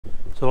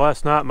So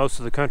last night most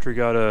of the country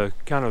got a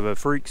kind of a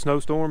freak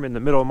snowstorm in the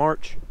middle of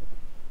March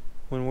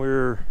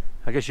when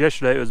I guess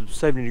yesterday it was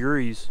 70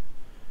 degrees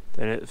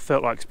and it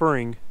felt like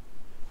spring.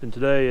 And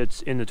today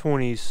it's in the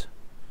 20s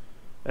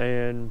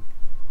and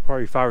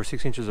probably 5 or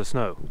 6 inches of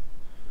snow.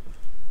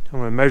 I'm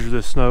going to measure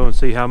this snow and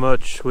see how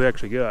much we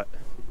actually got.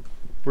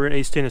 We're in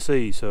East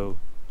Tennessee, so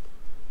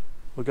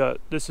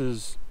this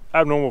is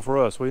abnormal for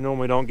us. We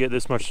normally don't get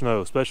this much snow,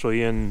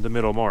 especially in the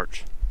middle of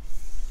March.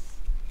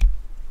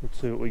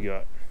 Let's see what we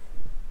got.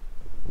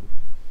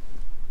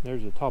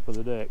 There's the top of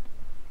the deck.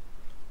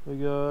 We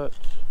got,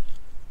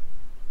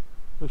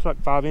 looks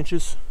like 5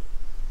 inches.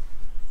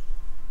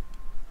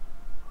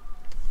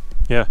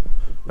 Yeah,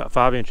 about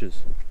 5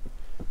 inches.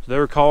 So they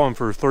were calling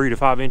for 3 to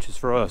 5 inches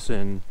for us,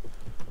 and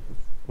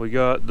we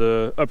got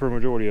the upper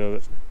majority of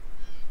it.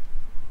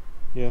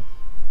 Yeah,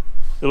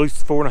 at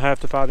least 4.5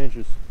 to 5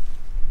 inches.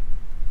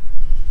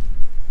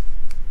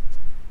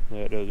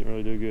 Yeah, it doesn't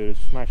really do good. It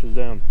smashes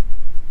down.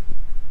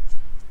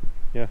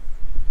 Yeah.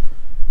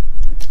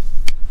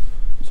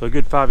 So a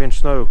good 5-inch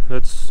snow.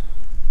 That's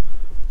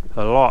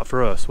a lot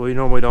for us. We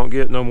normally don't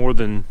get no more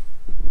than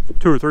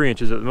 2 or 3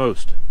 inches at the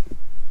most.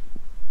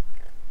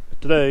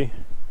 But today,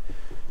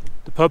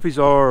 the puppies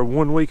are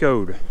 1 week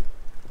old.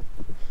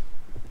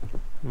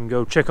 And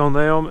go check on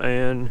them,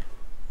 and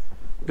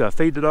gotta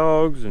feed the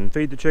dogs and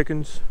feed the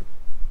chickens,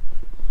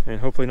 and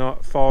hopefully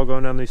not fall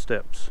going down these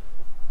steps.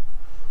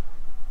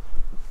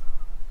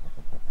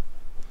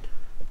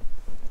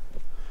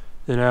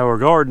 In our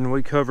garden,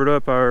 we covered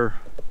up our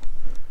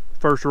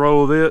first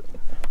row of it,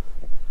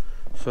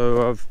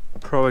 so I've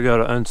probably got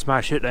to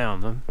unsmash it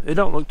down. It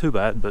don't look too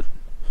bad, but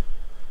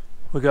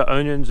we got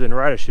onions and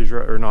radishes,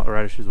 or not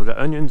radishes, we got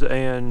onions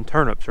and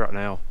turnips right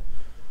now,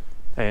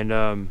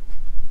 and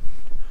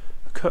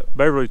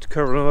Beverly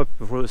covered them up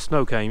before the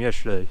snow came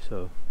yesterday,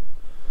 so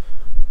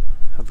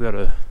I've got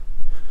to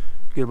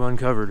get them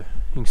uncovered.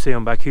 You can see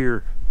them back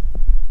here.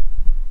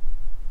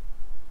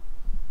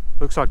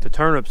 Looks like the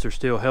turnips are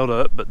still held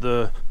up, but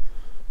the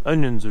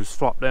onions are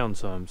flopped down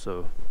some,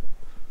 so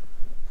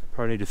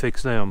probably need to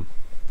fix them.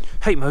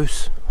 Hey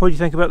Moose, what do you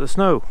think about the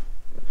snow?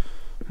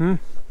 What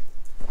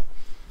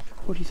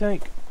do you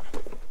think?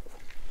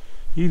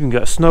 You even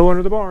got snow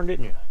under the barn,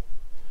 didn't you?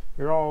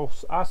 You're all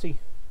icy.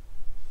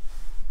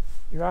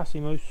 You're icy,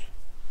 Moose.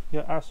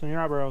 You got ice on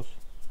your eyebrows.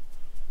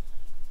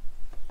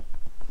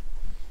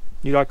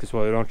 You like this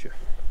weather, don't you?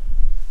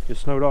 You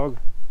snow dog?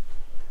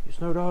 You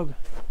snow dog?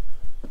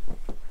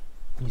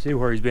 You see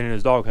where he's been in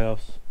his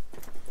doghouse.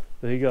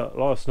 But he got a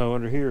lot of snow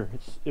under here.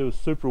 It was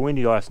super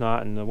windy last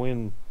night, and the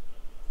wind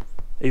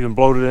even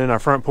blowed it in our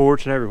front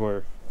porch and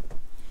everywhere.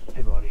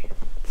 Hey, buddy.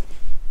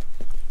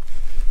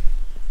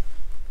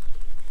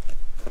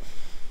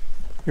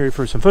 You ready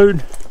for some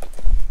food?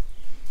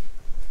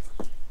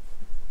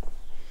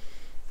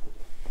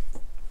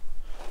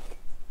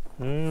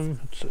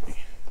 Let's see.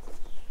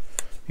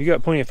 You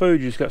got plenty of food,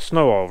 you just got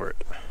snow all over it.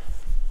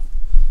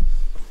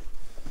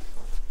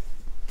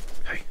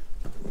 Hey.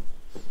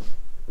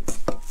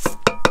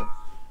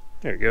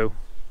 There you go.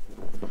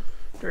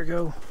 There you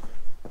go.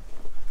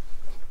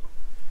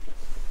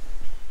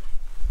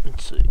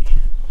 Let's see.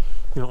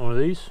 You want one of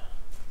these?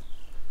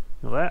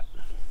 You want that?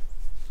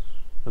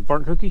 A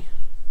burnt cookie?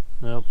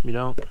 Nope, you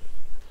don't.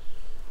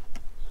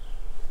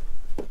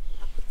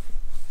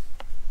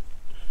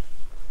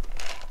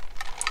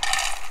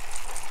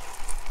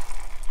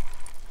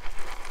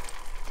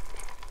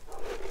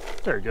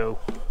 There you go.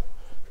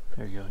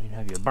 There you go. You can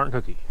have you a burnt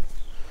cookie.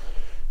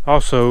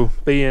 Also,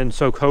 being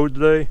so cold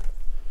today,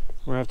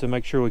 we're gonna have to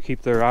make sure we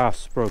keep their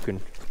ice broken.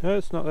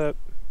 It's not that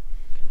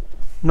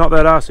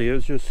icy. It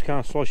was just kind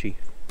of slushy.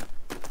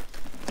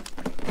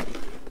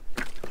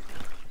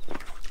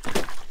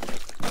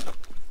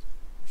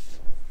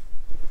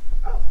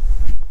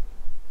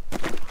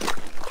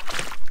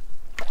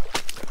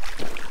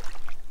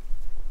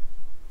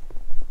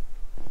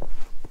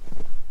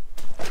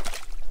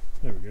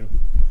 There we go.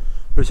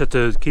 We just have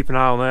to keep an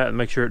eye on that and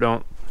make sure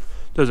it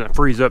doesn't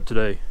freeze up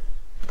today.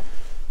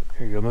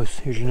 Here you go, Moose.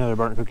 Here's another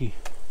burnt cookie.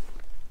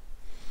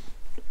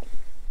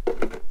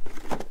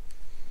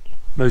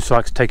 Moose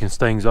likes taking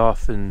stings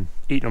off and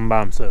eating them by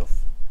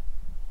himself.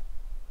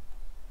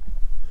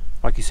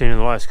 Like you've seen in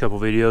the last couple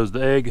videos,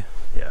 the egg,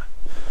 yeah.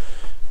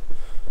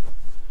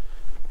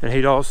 And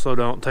he also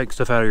don't take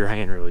stuff out of your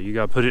hand really. You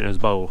gotta put it in his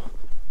bowl.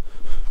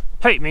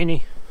 Hey,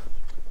 Minnie.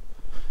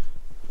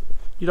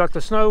 You like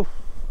the snow?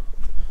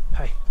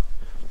 Hey,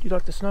 you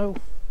like the snow?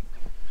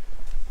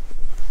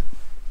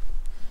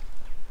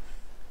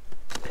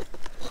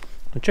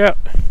 Watch out.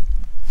 Did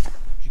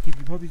you keep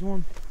your puppies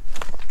warm?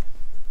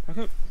 Back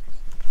up.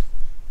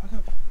 Back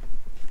up.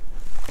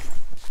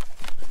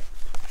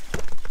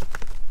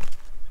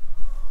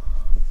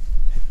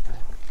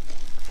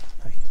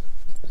 Hey.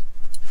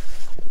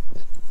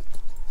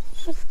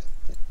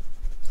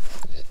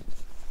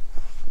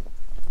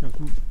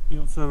 You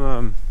want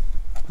some,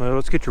 well,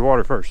 let's get your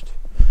water first.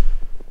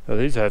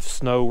 These have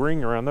snow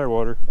ring around their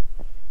water.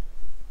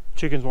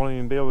 Chickens won't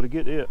even be able to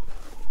get it.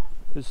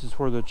 This is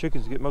where the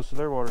chickens get most of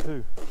their water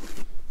too.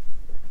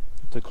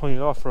 to clean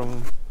it off for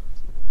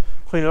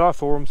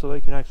them so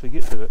they can actually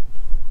get to it.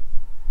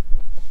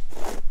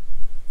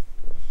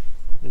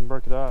 Didn't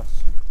break the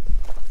ice.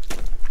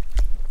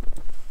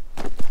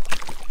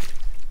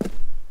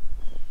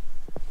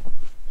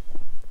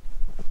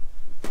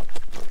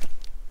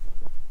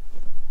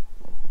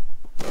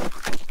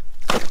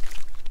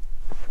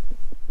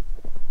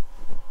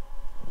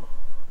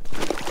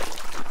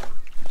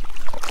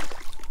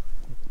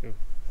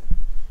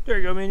 There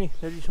you go, Minnie.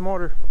 There's you some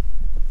water.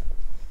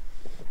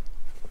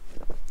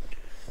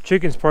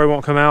 Chickens probably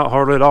won't come out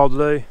hardly at all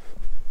today,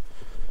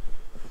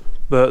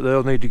 but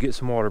they'll need to get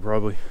some water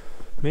probably.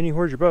 Minnie,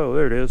 where's your bow?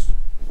 There it is.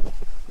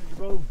 Where's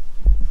your bow?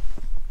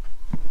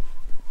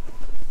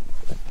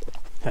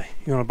 Hey,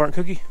 you want a burnt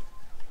cookie?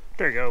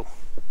 There you go.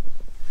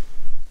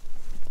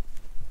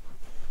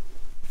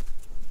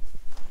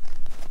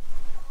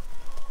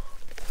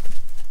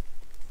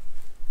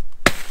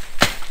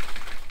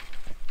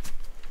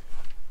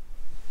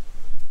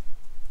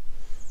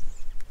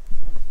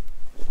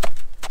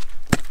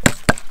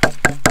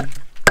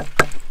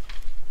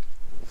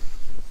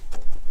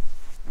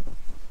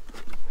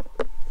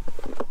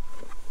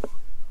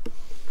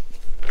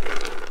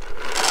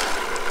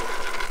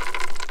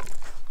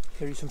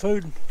 Give you some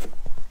food.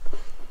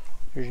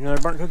 Here's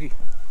another burnt cookie.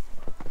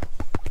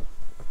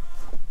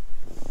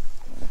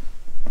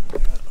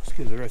 Alright, let's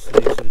give the rest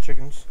of these to the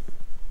chickens.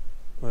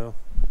 Well,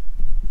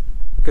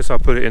 I guess I'll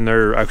put it in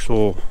their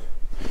actual.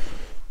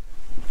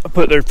 I'll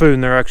put their food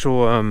in their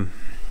actual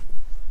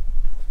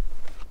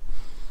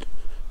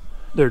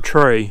their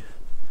tray.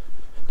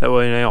 That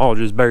way they all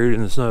just buried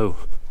in the snow.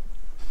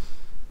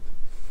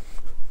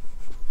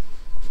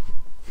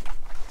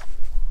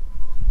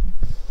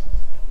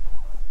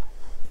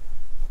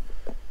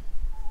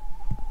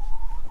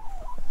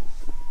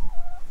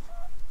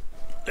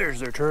 There's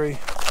their tray.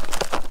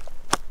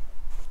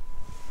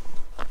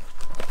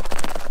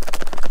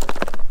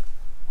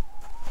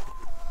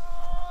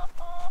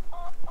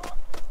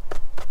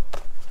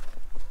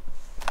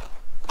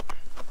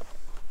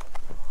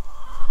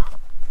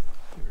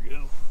 There we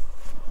go.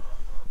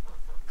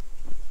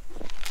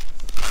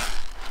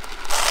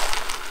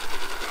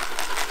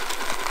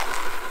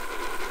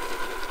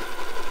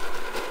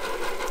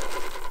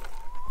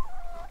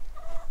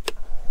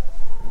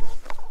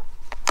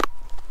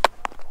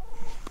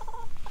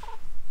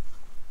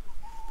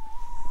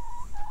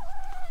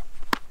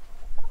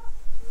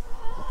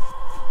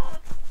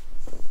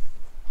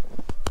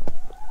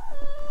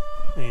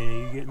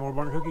 And you get more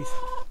burnt cookies.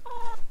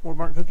 More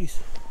burnt cookies.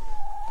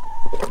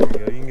 There you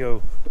go. You can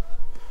go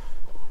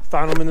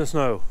find them in the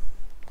snow.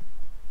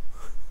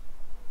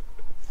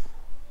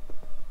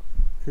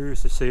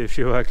 Curious to see if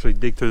she'll actually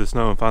dig through the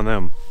snow and find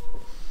them.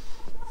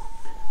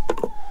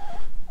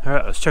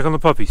 Alright, let's check on the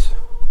puppies.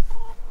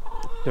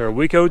 They're a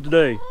week old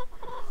today.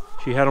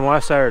 She had them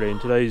last Saturday and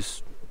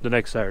today's the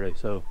next Saturday.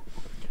 So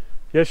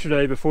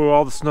yesterday, before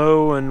all the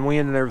snow and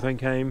wind and everything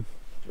came,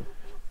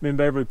 me and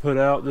Beverly put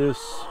out this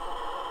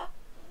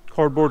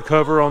cardboard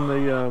cover on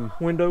the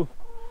window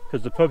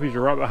because the puppies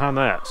are right behind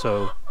that,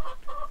 so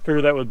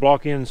figured that would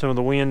block in some of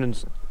the wind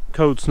and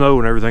cold snow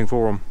and everything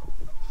for them.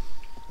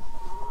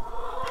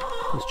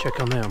 Let's check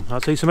on them. I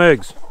see some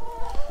eggs.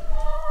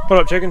 What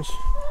up, chickens?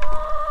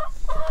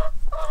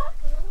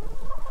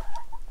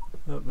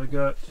 Oh, they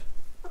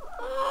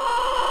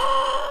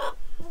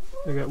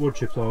got wood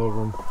chips all over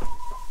them.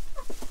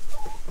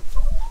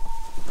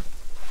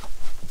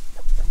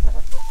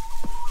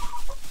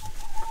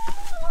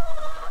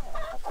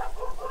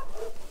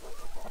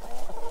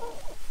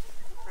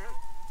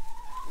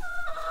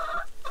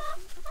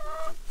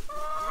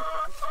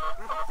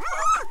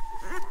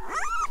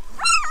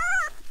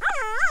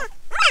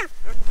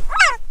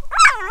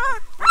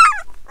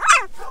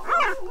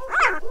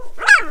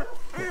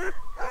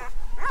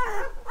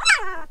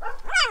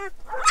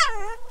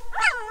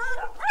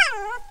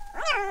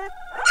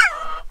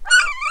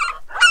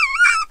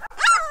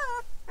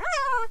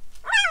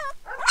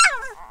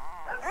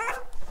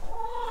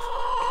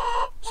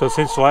 So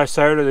since last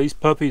Saturday, these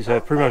puppies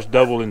have pretty much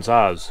doubled in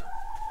size.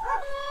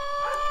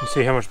 You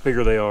see how much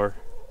bigger they are.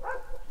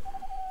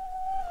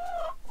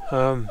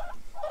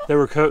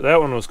 That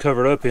one was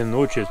covered up in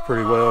wood chips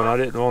pretty well, and I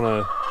didn't want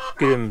to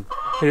get him.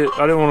 I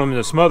didn't want him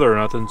to smother or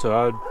nothing, so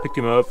I picked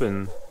him up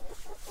and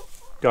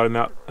got him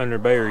out under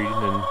buried.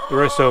 And the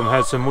rest of them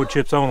had some wood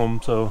chips on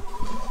them, so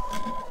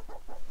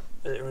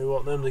I didn't really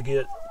want them to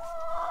get.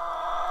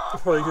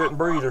 Probably couldn't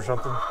breathe or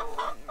something.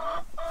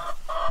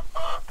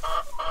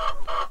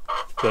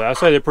 But I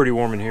say they're pretty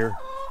warm in here.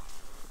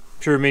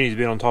 I'm sure Minnie's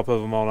been on top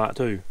of them all night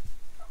too.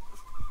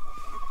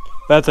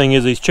 Bad thing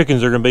is these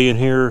chickens are going to be in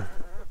here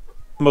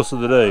most of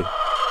the day.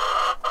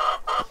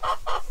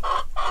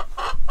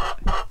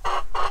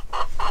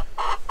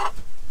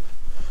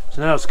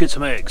 So now let's get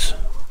some eggs.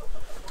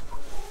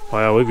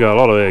 Wow, we've got a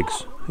lot of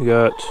eggs.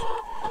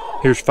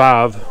 Here's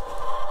 5.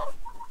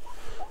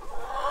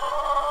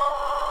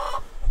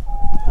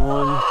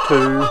 1,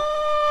 2,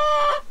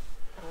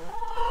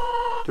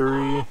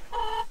 3,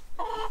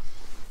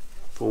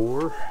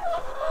 4,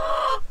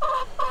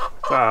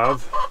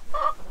 5.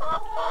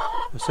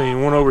 I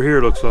seen one over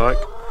here, looks like.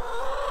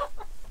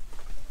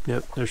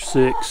 Yep, there's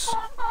 6.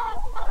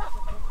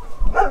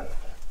 I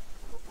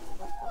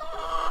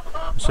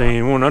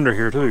seen one under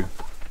here too.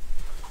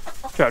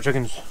 Watch out,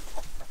 chickens.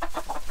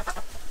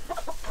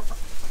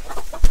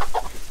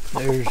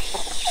 There's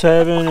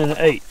 7 and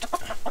 8.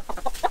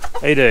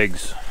 8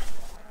 eggs.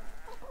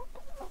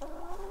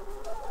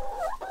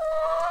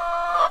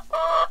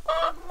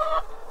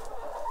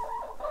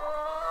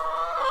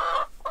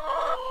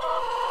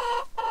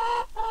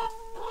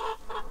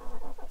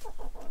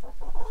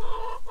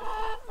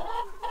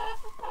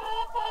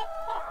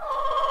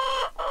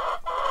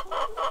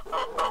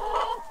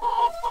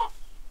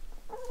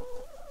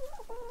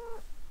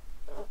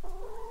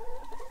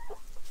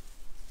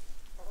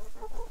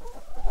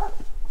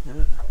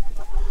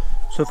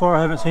 So far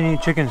I haven't seen any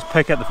chickens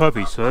peck at the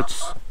puppies, so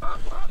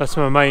that's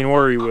my main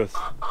worry with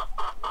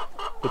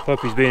the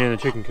puppies being in the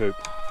chicken coop.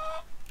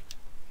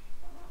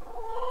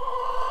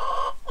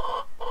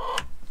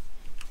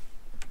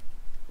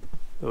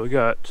 So we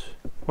got,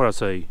 what I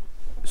say,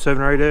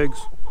 7 or 8 eggs.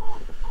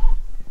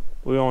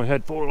 We only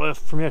had 4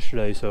 left from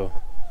yesterday, so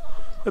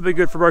that'd be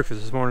good for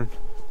breakfast this morning.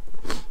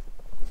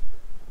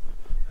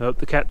 Oh,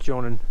 the cat's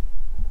joining.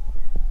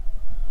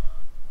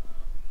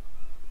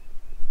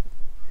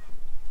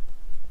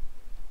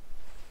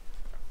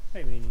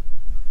 Hey, Meanie.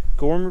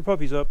 Go warm your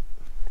puppies up.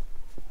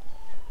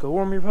 Go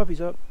warm your puppies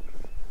up.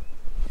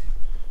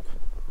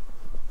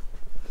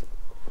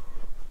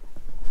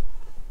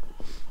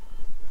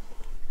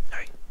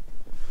 Hey.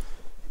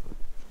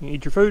 You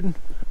eat your food?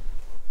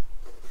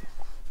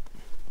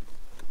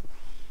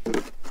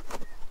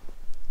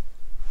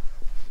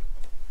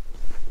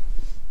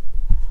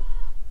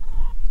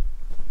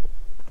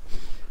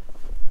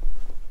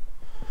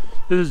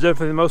 This is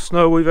definitely the most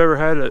snow we've ever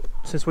had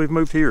since we've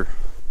moved here.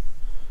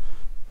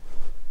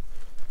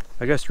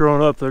 I guess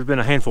growing up there's been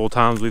a handful of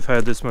times we've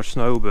had this much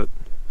snow, but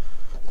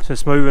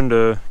since moving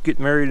to get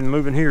married and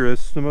moving here,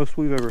 it's the most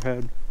we've ever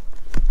had.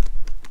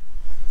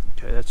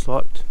 Okay, that's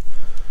locked.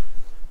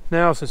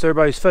 Now, since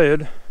everybody's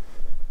fed,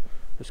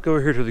 let's go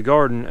over here to the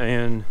garden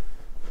and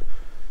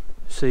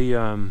see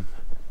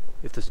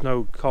if the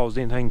snow caused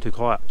anything to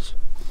collapse.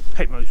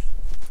 Hey, Moose.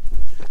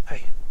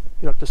 Hey,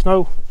 you like the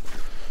snow?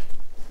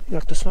 You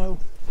like the snow?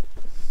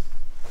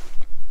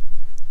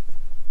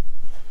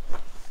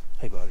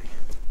 Hey, buddy.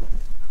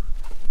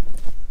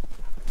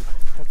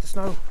 Like the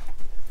snow?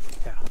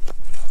 Yeah.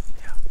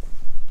 Yeah.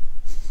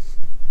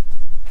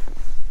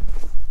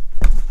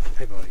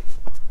 Hey, buddy.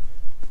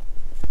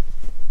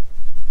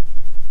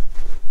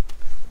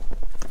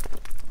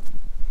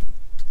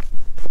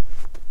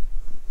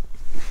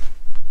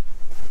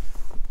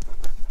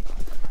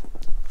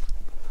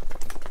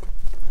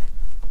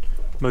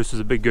 Moose is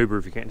a big goober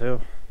if you can't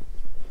tell.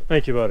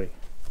 Thank you, buddy.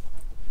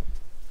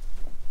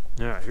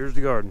 Alright, here's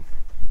the garden.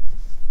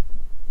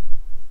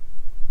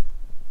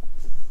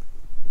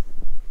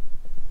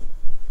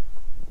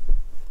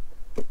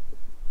 So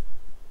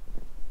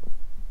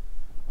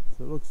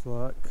it looks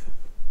like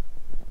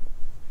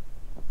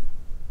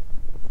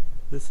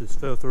this has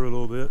fell through a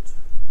little bit.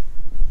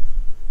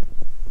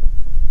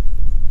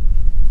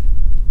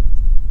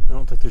 I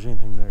don't think there's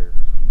anything there.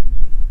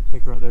 I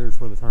think right there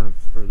is where the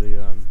turnips or the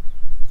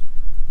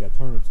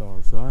turnips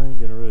are, so I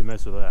ain't gonna really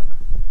mess with that.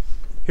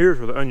 Here's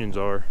where the onions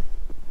are.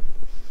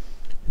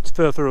 It's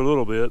fell through a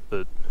little bit,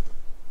 but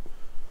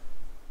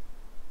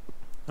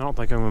I don't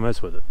think I'm gonna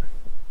mess with it.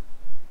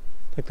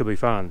 I think they'll be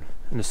fine,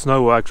 and the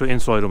snow will actually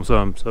insulate them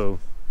some, so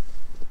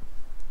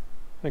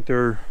I think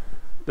they'll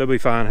be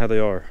fine how they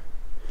are.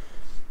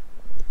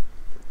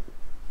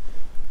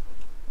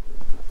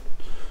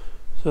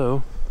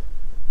 So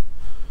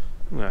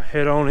I'm gonna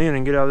head on in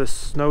and get out of this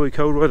snowy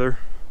cold weather.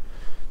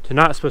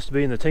 Tonight's supposed to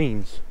be in the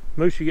teens.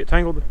 Moose, you get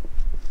tangled?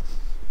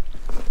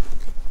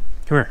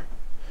 Come here.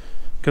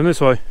 Come this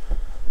way.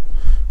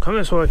 Come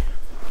this way.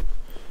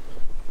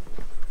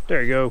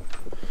 There you go.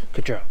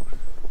 Good job.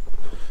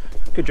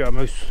 Good job,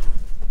 Moose.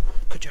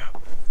 Good job.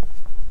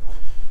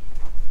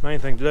 Main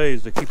thing today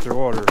is to keep their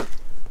water.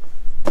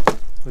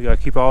 We gotta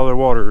keep all their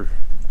water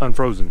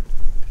unfrozen.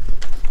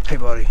 Hey,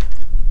 buddy.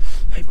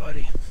 Hey,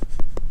 buddy.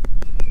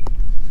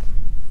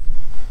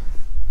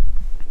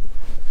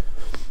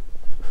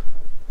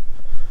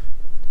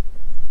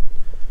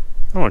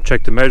 I want to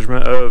check the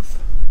measurement of,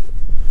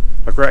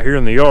 like right here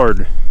in the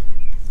yard,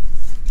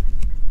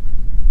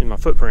 in my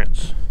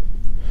footprints.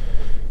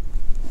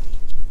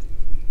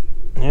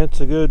 Yeah,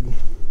 it's at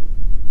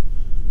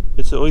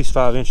least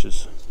 5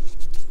 inches.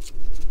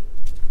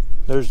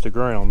 There's the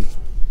ground.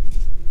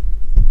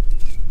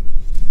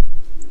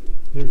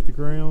 There's the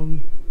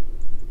ground,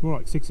 more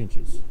like 6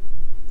 inches.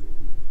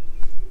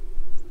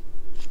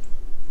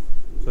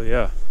 So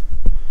yeah,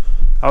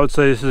 I would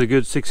say this is a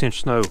good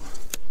 6-inch snow.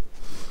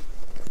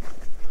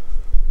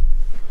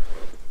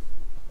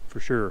 For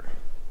sure.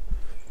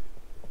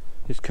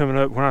 It's coming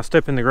up, when I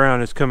step in the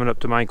ground, it's coming up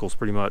to my ankles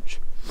pretty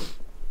much.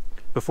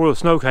 Before the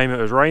snow came, it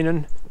was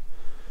raining,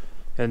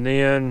 and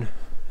then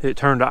it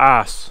turned to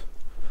ice.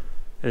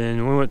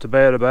 And we went to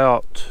bed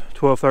about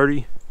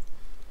 12:30,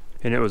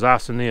 and it was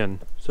icing in.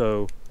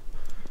 So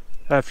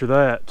after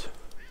that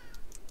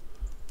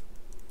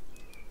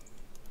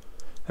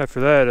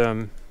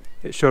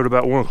it showed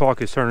about 1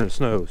 o'clock it's turning to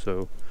snow.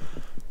 So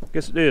I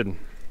guess it did.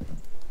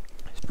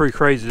 It's pretty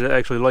crazy that it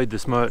actually laid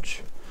this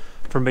much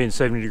from being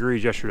 70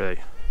 degrees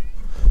yesterday.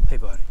 Hey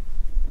buddy,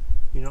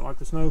 you don't like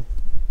the snow?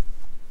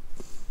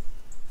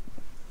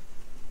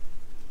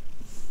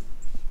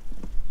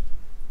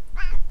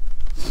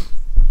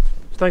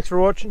 Thanks for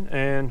watching,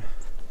 and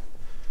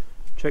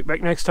check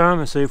back next time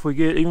and see if we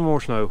get even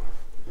more snow.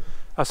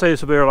 I say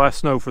this will be our last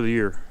snow for the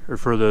year, or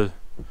for the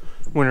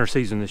winter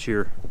season this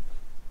year.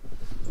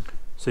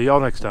 See y'all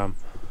next time.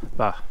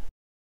 Bye.